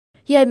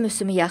Yay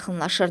mövsümü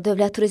yaxınlaşır.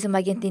 Dövlət Turizm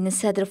Agentliyinin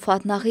sədri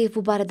Fuad Nağıyev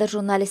bu barədə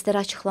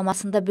jurnalistlərə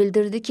açıqlamasında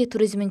bildirdi ki,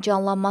 turizmin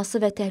canlanması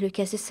və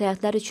təhlükəsiz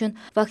səyahətlər üçün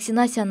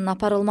vaksinasiyanın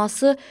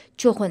aparılması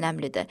çox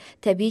önəmlidir.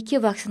 Təbii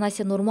ki,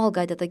 vaksinasiya normal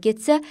qaydada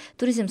getsə,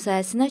 turizm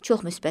sahəsinə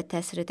çox müsbət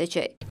təsir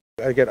edəcək.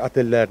 Əgər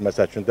otellər,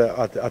 məsəl üçün də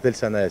otel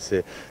sənayesi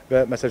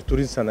və məsəl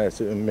turizm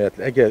sənayesi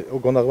ümumiyyətlə, əgər o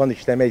qonaqlarla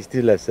işləmək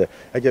istəyirlərsə,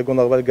 əgər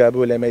qonaqları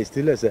qəbul eləmək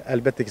istəyirlərsə,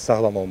 əlbəttə ki,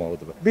 sağlam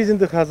olmalıdır. Biz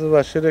indi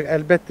hazırlaşırıq,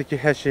 əlbəttə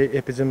ki, hər şey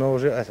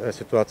epidemioloji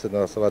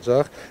situasiyadan asılı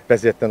olacaq,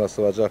 vəziyyətdən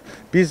asılı olacaq.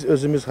 Biz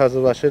özümüz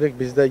hazırlaşırıq,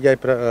 bizdə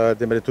yay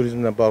deməli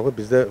turizmlə bağlı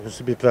bizdə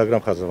xüsusi bir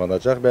proqram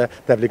hazırlanacaq və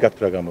təbliğat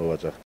proqramı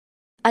olacaq.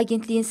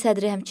 Agentliyin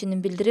sədri həmçinin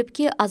bildirib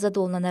ki, azad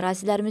olunan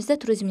ərazilərimizdə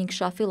turizmin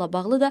inkişafı ilə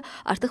bağlı da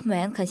artıq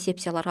müəyyən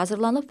konsepsiyalar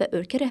hazırlanıb və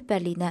ölkə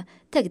rəhbərliyinə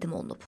təqdim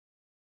olunub.